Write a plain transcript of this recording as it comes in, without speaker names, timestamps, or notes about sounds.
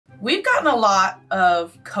We've gotten a lot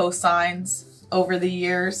of cosigns over the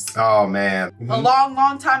years. Oh man. A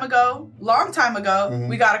long time ago,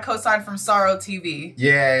 we got a cosign from Sorrow TV.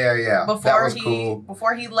 Yeah. Before cool.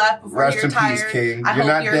 Before he left, before Rest he retired. in peace, King. I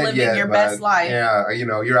hope you're living yet, your best life. Yeah, you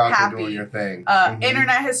know, you're out Happy. there doing your thing.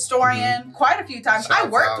 Internet historian, quite a few times. I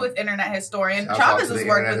worked with internet historian. Chavez has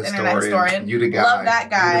worked with internet historian. You the guy. Love that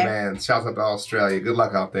guy. You the man. Shouts out to Australia. Good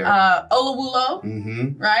luck out there.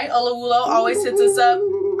 Olawulo, right? Olawulo always hits us up.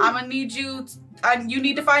 I'm gonna need you. You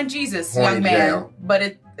need to find Jesus, young man. Jail. But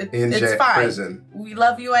it's fine. Prison. We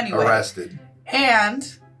love you anyway. Arrested. And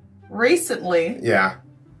recently, yeah,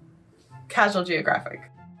 Casual Geographic.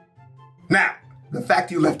 Now, the fact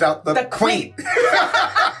you left out the queen.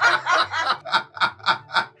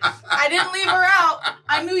 I didn't leave her out.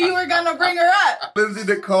 I knew you were gonna bring her up.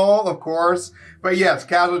 Lindsay Nicole, of course. But yes,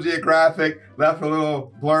 Casual Geographic left a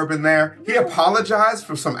little blurb in there. He apologized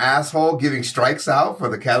for some asshole giving strikes out for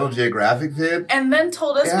the Casual Geographic vid. And then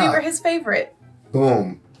told us we were his favorite.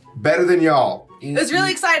 Boom. Better than y'all. It was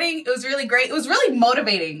really exciting. It was really great. It was really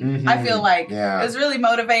motivating, I feel like. Yeah. It was really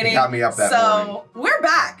motivating. It got me up that morning. So, we're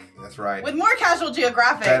back. That's right. With more Casual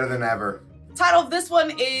Geographic. Better than ever. Title of this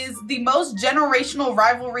one is The Most Generational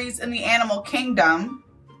Rivalries in the Animal Kingdom.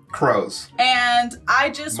 Crows. And I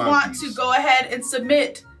just want to go ahead and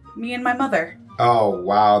submit me and my mother. Oh,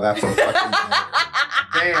 wow. That's so fucking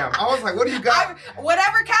damn. I was like, what do you got?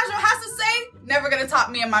 Whatever Casual has to say, never gonna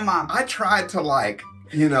top me and my mom. I tried to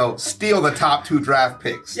steal the top 2 draft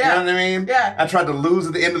picks. Yeah. You know what I mean? Yeah. I tried to lose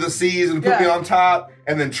at the end of the season, put me on top,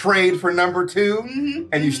 and then trade for number 2,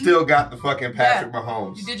 and you still got the fucking Patrick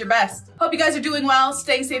Mahomes. You did your best. Hope you guys are doing well,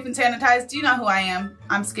 staying safe and sanitized. You know who I am.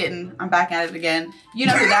 I'm Skitten. I'm back at it again. You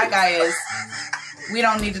know who that guy is. We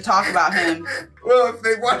don't need to talk about him. Well, if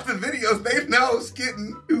they watch the videos, they know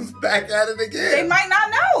Skitten who's back at it again. They might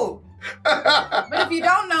not know. But if you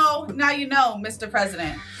don't know, now you know, Mr.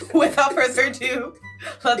 President. Without further ado,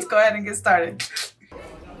 let's go ahead and get started.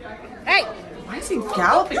 Hey! Why is he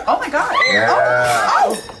galloping? Oh my god. Yeah.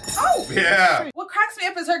 Oh! Yeah. What cracks me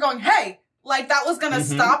up is her going, hey! Like that was gonna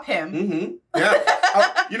stop him.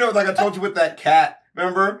 Yeah. You know, like I told you with that cat.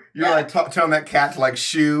 Remember? You're like telling that cat to like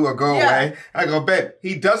shoo or go away. I go, babe,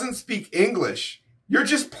 he doesn't speak English. You're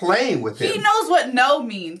just playing with him. He knows what no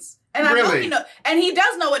means. And I know really? he knows. And he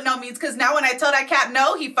does know what no means because now when I tell that cat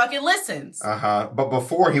no, he fucking listens. But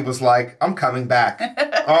before he was like, I'm coming back.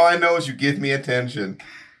 All I know is you give me attention.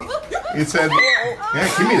 He said,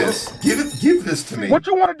 yeah, give me this. Give this to me. What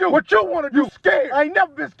you want to do? What you want to do? Scared. I ain't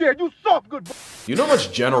never been scared. You soft good. You know how much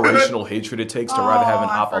generational hatred it takes to rather have an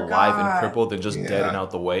op alive and crippled than just dead and out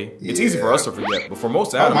the way? It's easy for us to forget, but for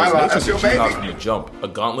most animals, nature's a cheat house from the jump, a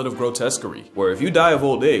gauntlet of grotesquerie, where if you die of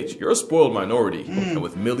old age, you're a spoiled minority, and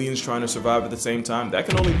with millions trying to survive at the same time, that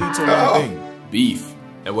can only lead to one thing: beef.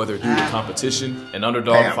 And whether due to competition, an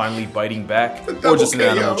underdog finally biting back, or just an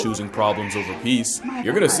animal choosing problems over peace,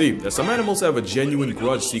 you're gonna see that some animals have a genuine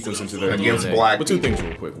grudge sequence into their DNA. But 2 things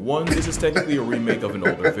real quick. 1, this is technically a remake of an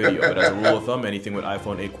older video, but as a rule of thumb, anything with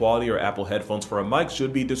iPhone 8 quality or Apple headphones for a mic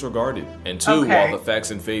should be disregarded. And 2, while the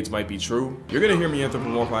facts and fades might be true, you're gonna hear me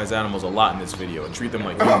anthropomorphize animals a lot in this video and treat them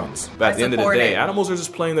like humans. But at the end of the day, animals are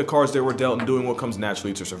just playing the cards they were dealt and doing what comes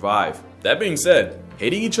naturally to survive. That being said,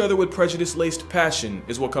 hating each other with prejudice-laced passion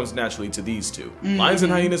is what comes naturally to these two. Lions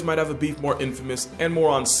and hyenas might have a beef more infamous and more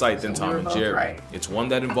on sight than Tom and Jerry. It's one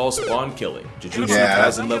that involves spawn killing, jujutsu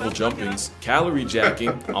Kaisen level jumpings, calorie jacking,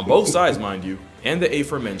 on both sides mind you, and the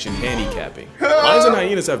aforementioned handicapping. Lions and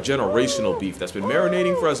hyenas have generational beef that's been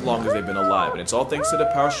marinating for as long as they've been alive, and it's all thanks to the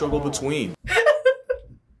power struggle between.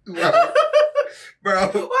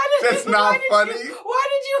 Bro, that's not funny.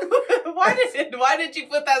 Why did you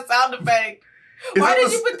put that sound effect? Why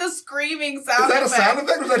did you put the screaming sound effect? Is that a sound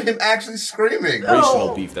effect or is that him actually screaming?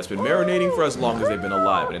 Generational beef that's been marinating for as long as they've been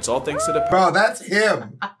alive, and it's all thanks to the... Bro, that's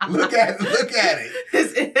him. Look at it.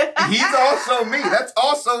 He's also me. That's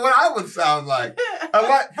also what I would sound like.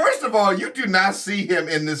 First of all, you do not see him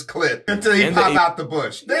in this clip until he pop out the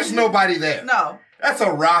bush. There's nobody there. No. That's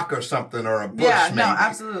a rock or something, or a bush, maybe. No,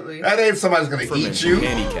 absolutely. That ain't somebody's gonna eat you.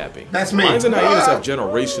 Handicapping. That's me. Lions and hyenas have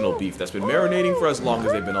generational beef that's been marinating for as long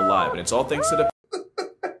as they've been alive, and it's all thanks to the...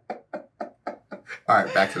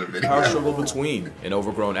 Alright, back to the video. Power struggle between an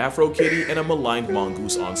overgrown Afro kitty and a maligned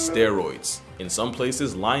mongoose on steroids. In some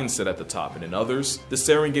places, lions sit at the top, and in others, the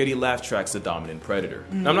Serengeti laugh track's the dominant predator.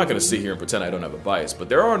 Now, I'm not gonna sit here and pretend I don't have a bias, but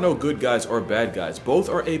there are no good guys or bad guys. Both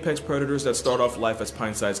are apex predators that start off life as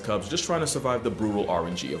pint-sized cubs just trying to survive the brutal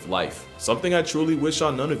RNG of life. Something I truly wish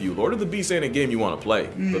on none of you. Lord of the Beast ain't a game you want to play,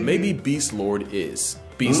 but maybe Beast Lord is.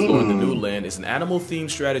 Beast Lord the New Land is an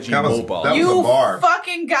animal-themed strategy mobile. That was a bar.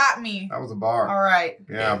 Fucking got me. That was a bar. All right.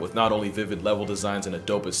 Yeah. With not only vivid level designs and a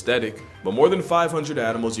dope aesthetic, but more than 500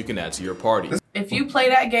 animals you can add to your party. If you play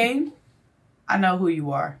that game, I know who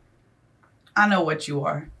you are. I know what you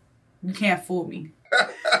are. You can't fool me.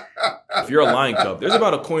 If you're a lion cub, there's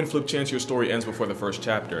about a coin flip chance your story ends before the first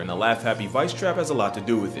chapter, and the laugh-happy Vice trap has a lot to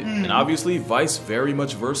do with it. And obviously, Vice very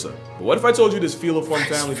much versa. But what if I told you this feel-of-fun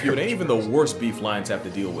family feud ain't even the worst beef lions have to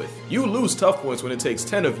deal with? You lose tough points when it takes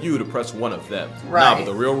 10 of you to press one of them. Right. Nah, but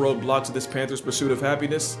the real roadblock to this panther's pursuit of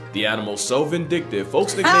happiness? The animal's so vindictive,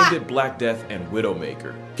 folks nicknamed it Black Death and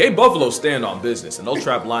Widowmaker. Cape buffaloes stand on business, and they'll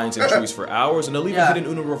trap lions in trees for hours, and they'll even hit an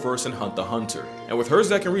Uno reverse and hunt the hunter. And with herds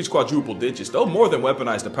that can reach quadruple digits, they'll more than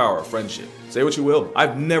weaponize the power of friendship. Say what you will,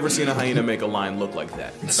 I've never seen a hyena make a lion look like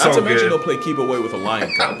that. Not to mention they'll play keep away with a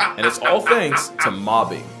lion cub. And it's all thanks to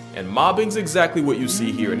mobbing. And mobbing's exactly what you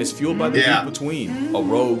see here, and it's fueled by the beef between a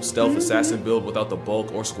rogue, stealth assassin build without the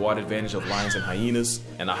bulk or squad advantage of lions and hyenas,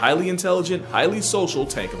 and a highly intelligent, highly social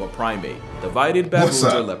tank of a primate. Divided, baboons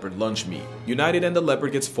are leopard lunch meat. United, and the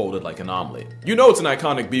leopard gets folded like an omelet. You know it's an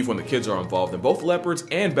iconic beef when the kids are involved, and both leopards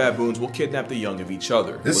and baboons will kidnap the young of each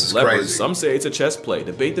other. With leopards, some say it's a chess play,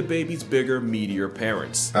 debate the baby's bigger, meatier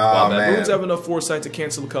parents. While baboons have enough foresight to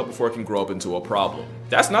cancel a cub before it can grow up into a problem.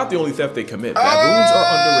 That's not the only theft they commit. Baboons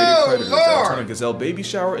are underrated predators that'll turn a gazelle baby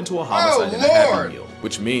shower into a homicide and a happy meal.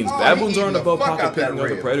 Which means baboons aren't above pocket picking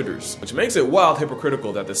other predators. Which makes it wild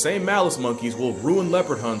hypocritical that the same malice monkeys will ruin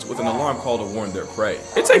leopard hunts with an alarm call to warn their prey.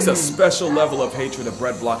 It takes a special level of hatred to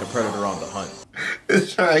bread block a predator on the hunt.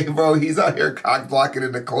 It's right, bro. He's out here cock blocking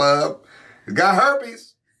in the club. He's got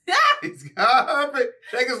herpes. He's got herpes.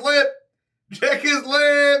 Check his lip. Check his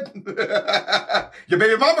lip. Your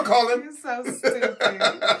baby mama calling. You're so stupid.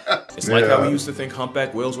 It's like how we used to think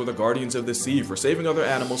humpback whales were the guardians of the sea for saving other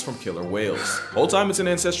animals from killer whales. Whole time it's an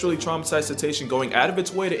ancestrally traumatized cetacean going out of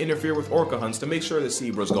its way to interfere with orca hunts to make sure the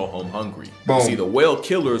zebras go home hungry. You see, the whale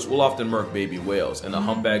killers will often murk baby whales, and the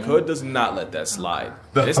humpback hood does not let that slide.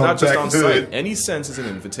 And it's not just on sight. Any sense is an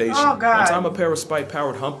invitation. One time a pair of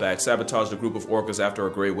spite-powered humpbacks sabotaged a group of orcas after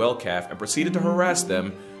a gray whale calf and proceeded to harass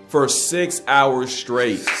them for 6 hours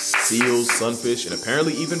straight. Seals, sunfish, and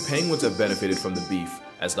apparently even penguins have benefited from the beef.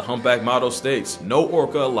 As the humpback motto states, no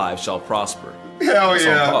orca alive shall prosper. Hell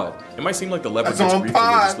yeah. It might seem like the leopard gets briefed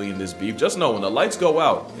religiously in this beef. Just know when the lights go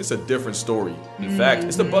out, it's a different story. In fact,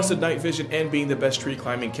 it's the busted night vision and being the best tree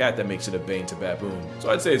climbing cat that makes it a bane to baboon. So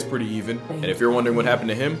I'd say it's pretty even. And if you're wondering what happened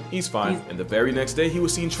to him, he's fine. And the very next day, he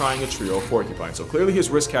was seen trying a trio of porcupine. So clearly his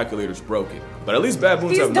risk calculator's broken. But at least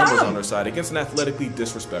baboons have numbers on their side against an athletically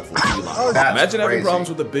disrespectful feline. Imagine having problems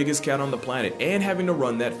with the biggest cat on the planet and having to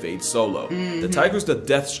run that fade solo. The tiger's the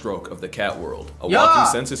death stroke of the cat world. A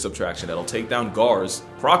walking census subtraction that'll take down gars,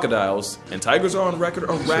 crocodiles, and tigers are on record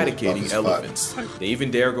eradicating elephants. They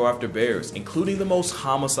even dare go after bears, including the most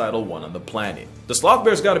homicidal one on the planet. The sloth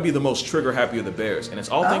bear's gotta be the most trigger happy of the bears, and it's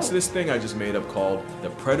all thanks to this thing I just made up called the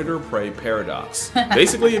predator-prey paradox.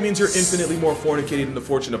 Basically, it means you're infinitely more fornicated in the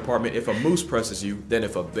fortune department if a moose presses you than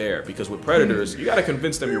if a bear, because with predators, you gotta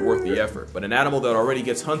convince them you're worth the effort, but an animal that already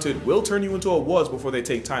gets hunted will turn you into a was before they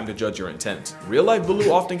take time to judge your intent. Real-life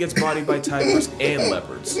Baloo often gets bodied by tigers and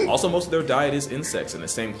leopards. Also, most of their diet is insects, and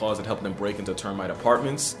the same claws that help them break into termite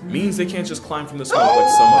apartments means they can't just climb from the smoke like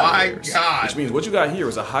some other bears. Which means what you got here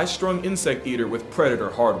is a high-strung insect eater with predator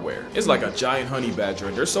hardware. It's like a giant honey badger,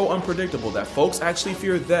 and they're so unpredictable that folks actually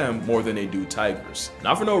fear them more than they do tigers.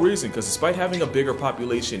 Not for no reason, because despite having a bigger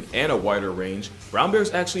population and a wider range, brown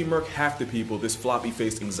bears actually murk half the people this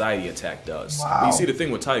floppy-faced anxiety attack does. But you see, the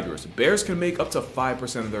thing with tigers, bears can make up to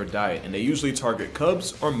 5% of their diet, and they usually target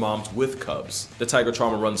cubs or moms with cubs. The tiger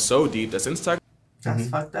trauma runs so deep that since tigers That's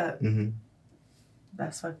fucked up.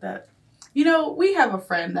 That's fucked up. You know, we have a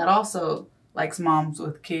friend that also likes moms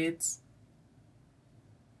with kids.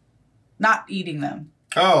 Not eating them.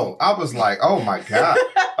 Oh, I was like, oh my God.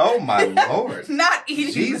 Oh my Lord. Not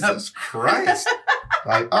eating Jesus them. Christ.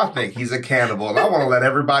 Like, I think he's a cannibal. And I want to let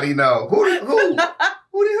everybody know. Who are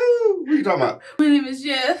you talking about? My name is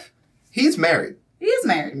Jeff. He's married. He is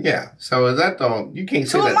married. Yeah. So is that you can't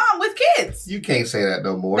say to that. a mom with kids. You can't say that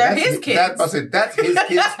no more. They're his kids. That's his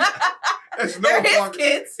kids. They're his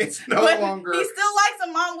kids. It's no longer. He still likes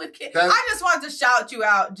a mom with kids. I just wanted to shout you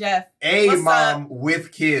out, Jeff. What's mom up?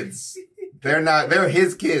 With kids. They're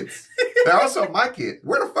his kids. They're also my kids.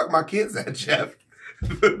 Where the fuck my kids at, Jeff?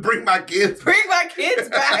 Bring my kids. Bring my kids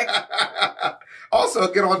back.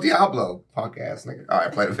 Also, get on Diablo, punk ass nigga. All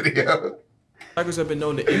right, play the video. Tigers have been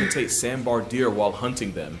known to imitate sandbar deer while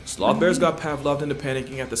hunting them. Sloth bears got Pavloved into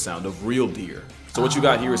panicking at the sound of real deer. So what you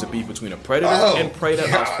got here is a beef between a predator and prey that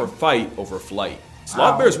opts for fight over flight.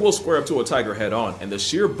 Sloth bears will square up to a tiger head on, and the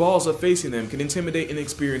sheer balls of facing them can intimidate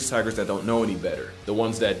inexperienced tigers that don't know any better. The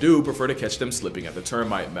ones that do prefer to catch them slipping at the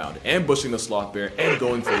termite mound, ambushing the sloth bear and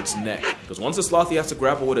going for its neck. Because once a slothy has to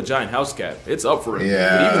grapple with a giant house cat, it's up for him.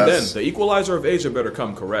 But even then, the equalizer of Asia better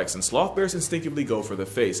come correct, and sloth bears instinctively go for the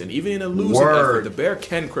face, and even in a losing effort, the bear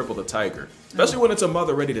can cripple the tiger. Especially when it's a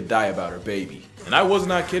mother ready to die about her baby. And I was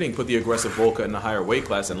not kidding, put the aggressive Volca in a higher weight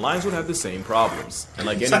class and lions would have the same problems. And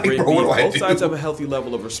like any great beef, both sides have a healthy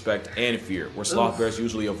level of respect and fear, where sloth bears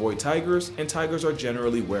usually avoid tigers, and tigers are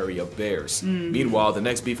generally wary of bears. Meanwhile, the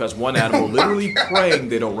next beef has one animal literally praying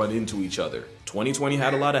they don't run into each other. 2020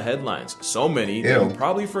 had a lot of headlines, so many that you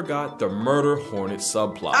probably forgot the murder hornet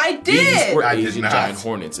subplot. I did! These were Asian giant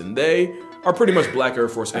hornets, and they are pretty much black Air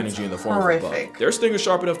Force energy in the form of a bug. Their sting is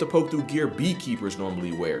sharp enough to poke through gear beekeepers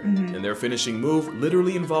normally wear, and their finishing move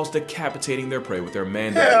literally involves decapitating their prey with their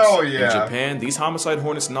mandibles. Hell yeah. In Japan, these homicide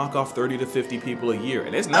hornets knock off 30 to 50 people a year,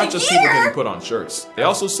 and it's not just people getting put on shirts. They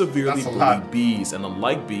also severely bully bees, and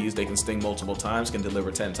unlike bees, they can sting multiple times, can deliver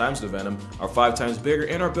 10 times the venom, are 5 times bigger,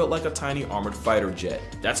 and are built like a tiny armored fighter jet.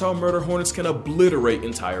 That's how murder hornets can obliterate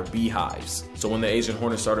entire beehives. So when the Asian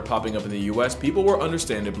hornets started popping up in the US, people were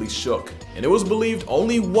understandably shook. And it was believed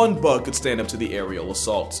only one bug could stand up to the aerial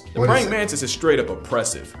assaults. The praying mantis is straight up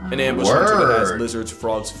oppressive. An ambush hunter that has lizards,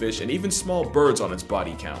 frogs, fish, and even small birds on its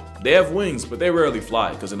body count. They have wings, but they rarely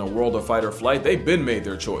fly, because in a world of fight or flight, they've been made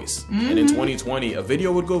their choice. And in 2020, a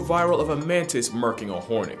video would go viral of a mantis murking a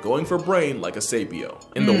hornet, going for brain like a sapio.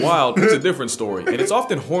 In the wild, it's a different story, and it's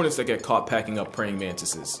often hornets that get caught packing up praying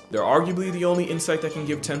mantises. They're arguably the only insect that can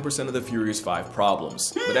give 10% of the Furious 5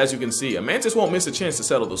 problems. But as you can see, a mantis won't miss a chance to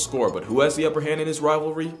settle the score, but who has the upper hand in this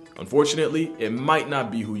rivalry? Unfortunately, it might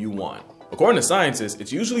not be who you want. According to scientists,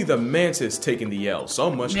 it's usually the mantis taking the L,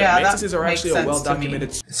 so much that mantises are actually a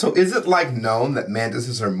well-documented. So is it like known that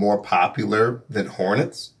mantises are more popular than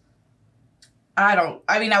hornets?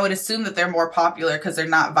 I mean, I would assume that they're more popular because they're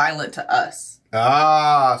not violent to us.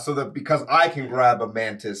 Ah, so that because I can grab a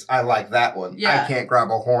mantis, I like that one. I can't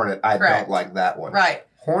grab a hornet, I don't like that one. Right.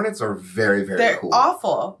 Hornets are very, very cool. They're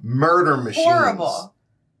awful. Murder machines. Horrible.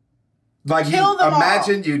 Like,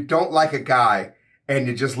 imagine you don't like a guy and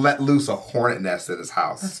you just let loose a hornet nest at his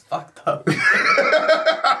house. That's fucked up.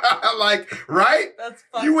 Like, right? That's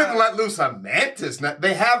fucked You wouldn't let loose a mantis.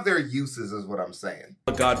 They have their uses, is what I'm saying.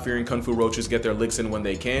 God-fearing kung fu roaches get their licks in when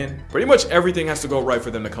they can. Pretty much everything has to go right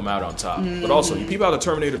for them to come out on top. But also, you peep out a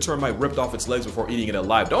Terminator termite ripped off its legs before eating it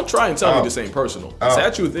alive. Don't try and tell me this ain't personal. The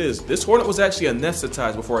sad truth is, this hornet was actually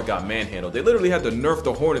anesthetized before it got manhandled. They literally had to nerf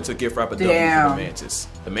the hornet to give Rap a W for the mantis.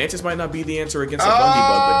 The mantis might not be the answer against a Bundy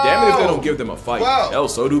bug, but damn it if they don't give them a fight. Hell,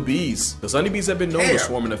 so do bees. The honeybees have been known to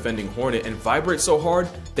swarm an offending hornet and vibrate so hard,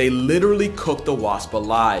 they literally cook the wasp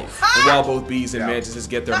alive. And while both bees and mantises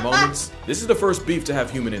get their moments, this is the first beef to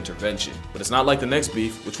have human intervention. But it's not like the next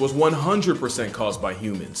beef, which was 100% caused by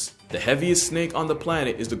humans. The heaviest snake on the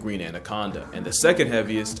planet is the green anaconda, and the second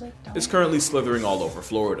heaviest is currently slithering all over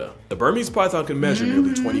Florida. The Burmese python can measure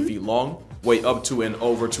nearly 20 feet long, weigh up to and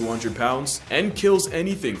over 200 pounds, and kills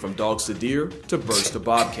anything from dogs to deer to birds to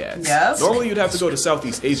bobcats. Normally you'd have to go to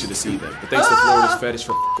Southeast Asia to see them, but thanks to Florida's fetish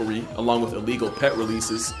for f***ery, along with illegal pet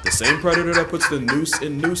releases, the same predator that puts the noose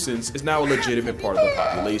in nuisance is now a legitimate part of the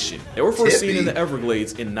population. They were first seen in the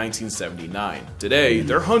Everglades in 1979. Today,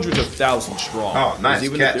 they're hundreds of thousands strong. There's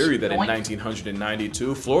even a theory that in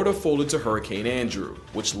 1992, Florida folded to Hurricane Andrew,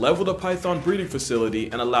 which leveled a python breeding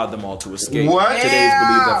facility and allowed them all to escape. Today it's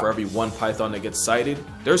believed that for every one python that gets sighted,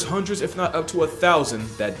 there's hundreds if not up to 1,000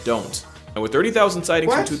 that don't. And with 30,000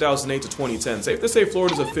 sightings from 2008 to 2010, safe to say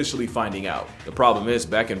Florida's officially finding out. The problem is,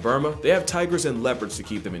 back in Burma, they have tigers and leopards to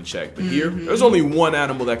keep them in check. But here, there's only one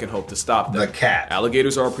animal that can hope to stop them. The cat.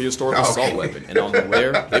 Alligators are a prehistoric assault weapon, and on the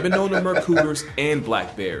rare, they've been known to murk cougars and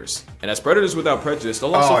black bears. And as predators without prejudice,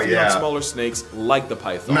 they'll also feed on smaller snakes like the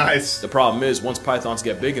python. The problem is, once pythons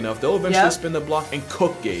get big enough, they'll eventually spin the block and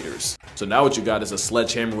cook gators. So now what you got is a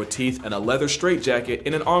sledgehammer with teeth and a leather straitjacket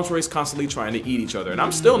in an arms race constantly trying to eat each other. And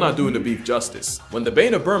I'm still not doing the beef justice. When the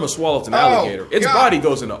Bane of Burma swallows an alligator, its body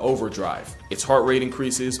goes into overdrive. Its heart rate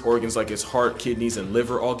increases, organs like its heart, kidneys, and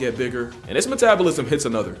liver all get bigger, and its metabolism hits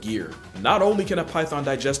another gear. Not only can a python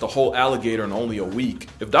digest a whole alligator in only a week,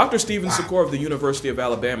 if Dr. Steven Secor of the University of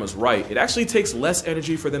Alabama is right, it actually takes less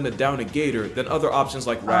energy for them to down a gator than other options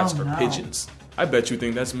like rats or pigeons. I bet you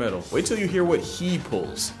think that's metal. Wait till you hear what he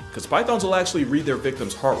pulls. Because pythons will actually read their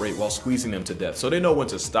victim's heart rate while squeezing them to death, so they know when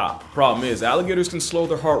to stop. Problem is, alligators can slow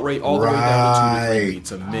their heart rate all the way down to 2 to 3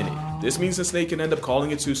 beats a minute. This means the snake can end up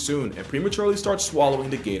calling it too soon and prematurely start swallowing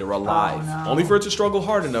the gator alive. Only for it to struggle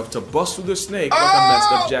hard enough to bust through the snake like a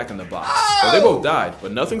messed up jack-in-the-box. Well, they both died,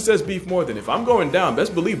 but nothing says beef more than if I'm going down,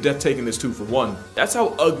 best believe death taking this 2 for 1. That's how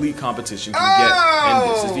ugly competition can get.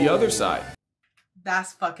 And this is the other side.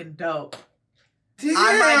 That's fucking dope. Damn.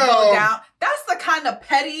 I might go down. That's the kind of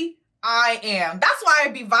petty I am. That's why I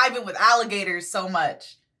be vibing with alligators so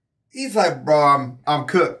much. He's like, bro, I'm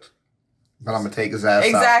cooked. But I'm gonna take his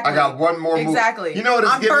ass out. I got one more move. Exactly. You know what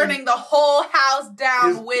it's I'm burning the whole house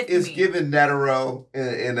down with me. It's giving Netero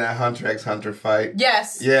in that Hunter x Hunter fight.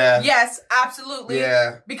 Yes. Yeah. Yes, absolutely.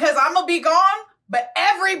 Yeah. Because I'm gonna be gone, but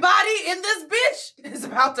everybody in this bitch is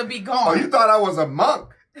about to be gone. Oh, you thought I was a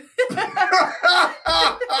monk?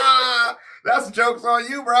 That's jokes on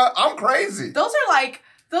you, bro. I'm crazy. Those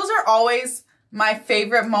are always my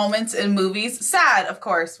favorite moments in movies. Sad, of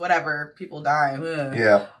course, whatever. People die. Ugh.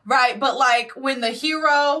 Yeah. Right, but like when the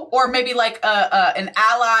hero, or maybe like an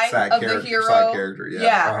ally of the hero. Side character,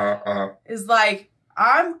 yeah. Is like,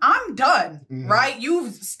 I'm done, right?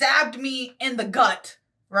 You've stabbed me in the gut,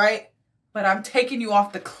 right? But I'm taking you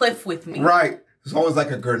off the cliff with me. Right. It's always like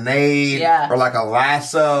a grenade, or like a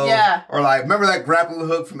lasso, or like, remember that grappling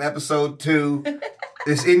hook from episode 2?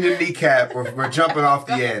 It's in your kneecap. We're jumping off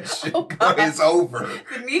the edge. Oh, God. It's over.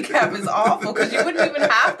 The kneecap is awful because you wouldn't even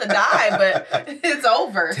have to die, but it's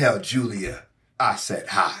over. Tell Julia I said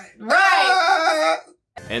hi. Right.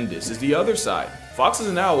 And this is the other side. Foxes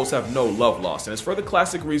and owls have no love lost, and it's for the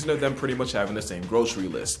classic reason of them pretty much having the same grocery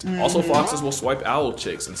list. Also, foxes will swipe owl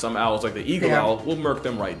chicks, and some owls, like the eagle owl, will murk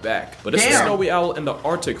them right back. But it's the snowy owl and the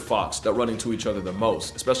Arctic fox that run into each other the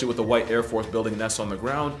most, especially with the white Air Force building nests on the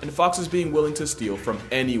ground, and foxes being willing to steal from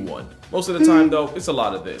anyone. Most of the time, though, it's a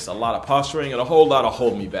lot of this, a lot of posturing, and a whole lot of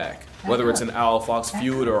hold me back. Whether it's an owl-fox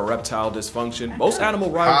feud or a reptile dysfunction, most animal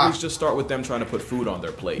rivalries just start with them trying to put food on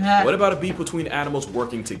their plate. What about a beef between animals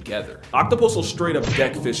working together? Octopus will straight up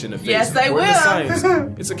deck fish in the face. Yes, they will. In science,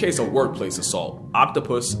 it's a case of workplace assault.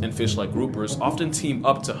 Octopus and fish-like groupers often team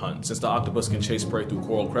up to hunt, since the octopus can chase prey through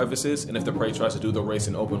coral crevices, and if the prey tries to do the race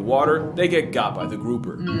in open water, they get got by the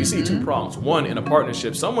grouper. You see 2 problems. 1, in a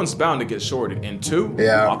partnership, someone's bound to get shorted, and 2,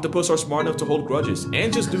 octopus are smart enough to hold grudges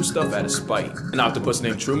and just do stuff out of spite. An octopus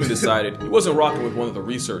named Truman decided he wasn't rocking with one of the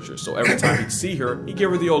researchers, so every time he'd see her, he'd give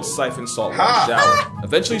her the old siphon salt water shower.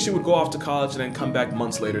 Eventually, she would go off to college and then come back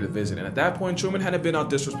months later to visit, and at that point, Truman hadn't been on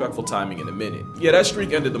disrespectful timing in a minute. Yeah, that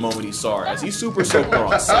streak ended the moment he saw her, as he super soaked her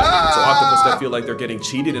on set. So octopus that feel like they're getting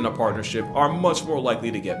cheated in a partnership are much more likely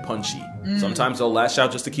to get punchy. Sometimes they'll lash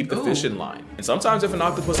out just to keep the fish in line. And sometimes if an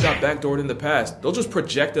octopus got backdoored in the past, they'll just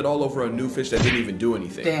project it all over a new fish that didn't even do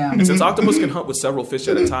anything. And since octopus can hunt with several fish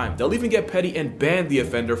at a time, they'll even get petty and ban the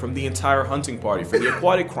offender from the entire hunting party for the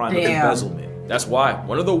aquatic crime of embezzlement. That's why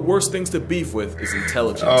one of the worst things to beef with is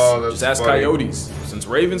intelligence. Just ask coyotes, since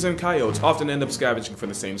ravens and coyotes often end up scavenging for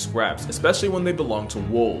the same scraps, especially when they belong to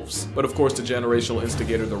wolves. But of course, the generational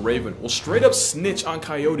instigator, the raven, will straight up snitch on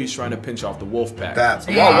coyotes trying to pinch off the wolf pack.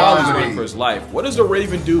 So while Wally's running for his life, what does the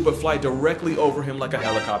raven do but fly directly over him like a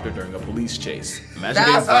helicopter during a police chase? Imagine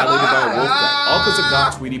getting violated by a wolf pack, all because a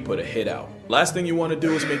god Tweety put a hit out. Last thing you want to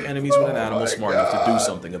do is make enemies with an animal smart enough to do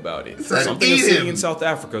something about it. Something a city in South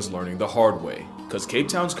Africa is learning the hard way, because Cape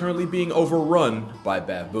Town's currently being overrun by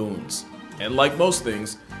baboons. And like most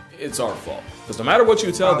things, it's our fault. Because no matter what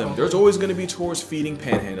you tell them, there's always going to be tours feeding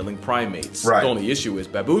panhandling primates. The only issue is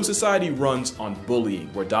baboon society runs on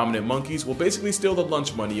bullying, where dominant monkeys will basically steal the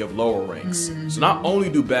lunch money of lower ranks. So not only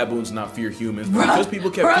do baboons not fear humans, but because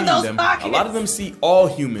people kept feeding them, a lot of them see all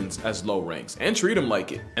humans as low ranks and treat them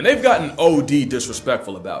like it. And they've gotten OD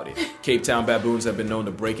disrespectful about it. Cape Town baboons have been known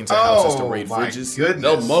to break into houses to raid fridges.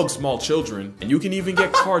 They'll mug small children, and you can even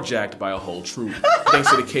get carjacked by a whole troop. Thanks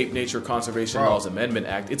to the Cape Nature Conservation Laws Amendment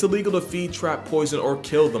Act, it's illegal to feed, trap, poison, or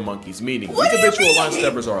kill the monkeys, meaning these habitual line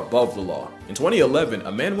steppers are above the law. In 2011,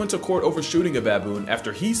 a man went to court over shooting a baboon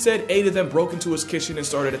after he said 8 of them broke into his kitchen and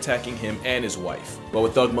started attacking him and his wife. But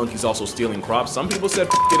with thug monkeys also stealing crops, some people said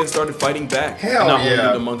f*** it and started fighting back. And not only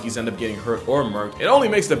do the monkeys end up getting hurt or murked, it only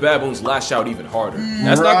makes the baboons lash out even harder.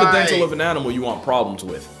 That's not the dental of an animal you want problems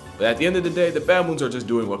with. But at the end of the day, the baboons are just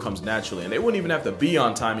doing what comes naturally, and they wouldn't even have to be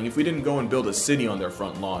on timing if we didn't go and build a city on their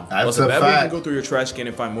front lawn. Plus, a baboon can go through your trash can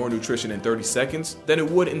and find more nutrition in 30 seconds than it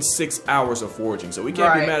would in 6 hours of foraging, so we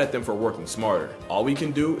can't be mad at them for working smarter. All we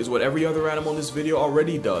can do is what every other animal in this video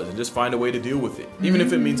already does, and just find a way to deal with it, even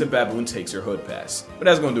if it means a baboon takes your hood pass. But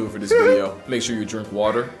that's gonna do it for this video. Make sure you drink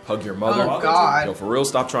water, hug your mother. Oh God. Yo, for real,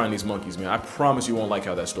 stop trying these monkeys, man. I promise you won't like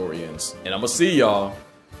how that story ends. And I'm gonna see y'all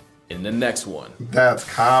in the next one. That's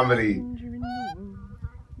comedy.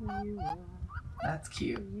 That's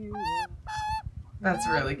cute. That's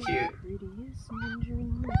really cute.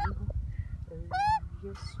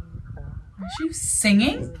 Are you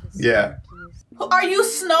singing? Yeah. Are you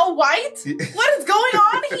Snow White? What is going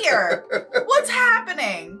on here? What's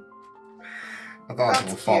happening? I thought I was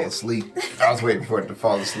gonna fall asleep. I was waiting for it to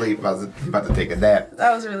fall asleep. I was about to take a nap.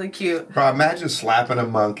 That was really cute. Bro, imagine slapping a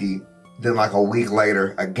monkey, then like a week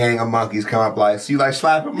later, a gang of monkeys come up like, so you like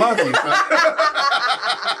slapping monkeys, huh?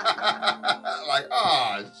 Like,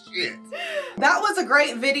 oh shit. That was a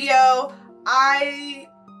great video. I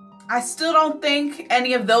still don't think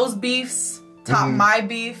any of those beefs top my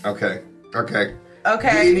beef. Okay. Okay.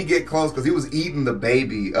 Okay. Didn't he get close? Because he was eating the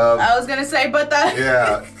baby of... I was gonna say, but the...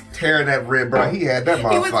 Yeah, tearing that rib, bro. He had that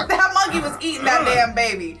motherfucker. That monkey was eating that damn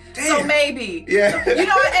baby. Damn. So maybe. Yeah. You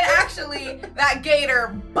know what? And actually, that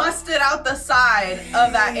gator busted out the side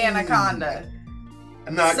of that anaconda.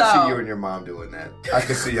 No, I can see you and your mom doing that. I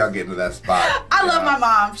can see y'all getting to that spot. I love my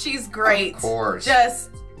mom. She's great. Of course.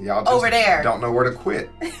 Y'all just over there. Don't know where to quit.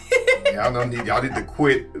 Y'all need to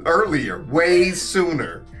quit earlier, way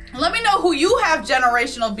sooner. Let me know who you have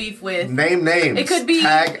generational beef with. Name names. It could be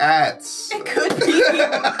tag @s. It could be.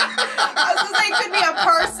 I was gonna say it could be a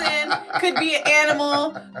person, could be an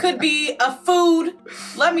animal, could be a food.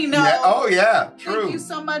 Let me know. Yeah. Oh yeah, true. Thank you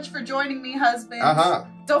so much for joining me, husband.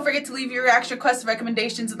 Don't forget to leave your reaction requests and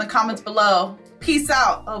recommendations in the comments below. Peace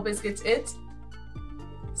out. Hobiscuits, it's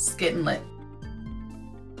Skitten Lit.